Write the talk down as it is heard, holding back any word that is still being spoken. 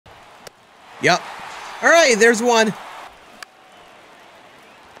Yep. All right, there's one.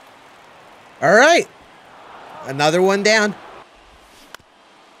 All right. Another one down.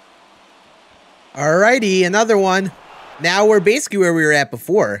 All righty, another one. Now we're basically where we were at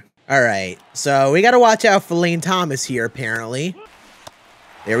before. All right, so we got to watch out for Lane Thomas here, apparently.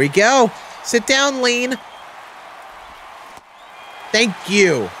 There we go. Sit down, Lane. Thank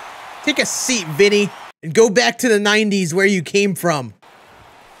you. Take a seat, Vinny, and go back to the 90s where you came from.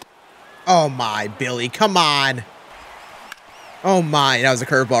 Oh my, Billy, come on. Oh my, that was a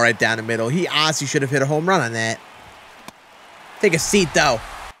curveball right down the middle. He honestly should have hit a home run on that. Take a seat, though.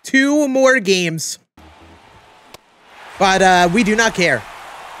 2 more games. But we do not care.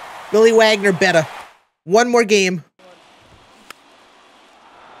 Billy Wagner better. 1 more game.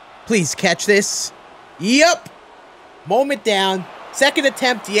 Please catch this. Yep. Moment down. Second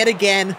attempt yet again.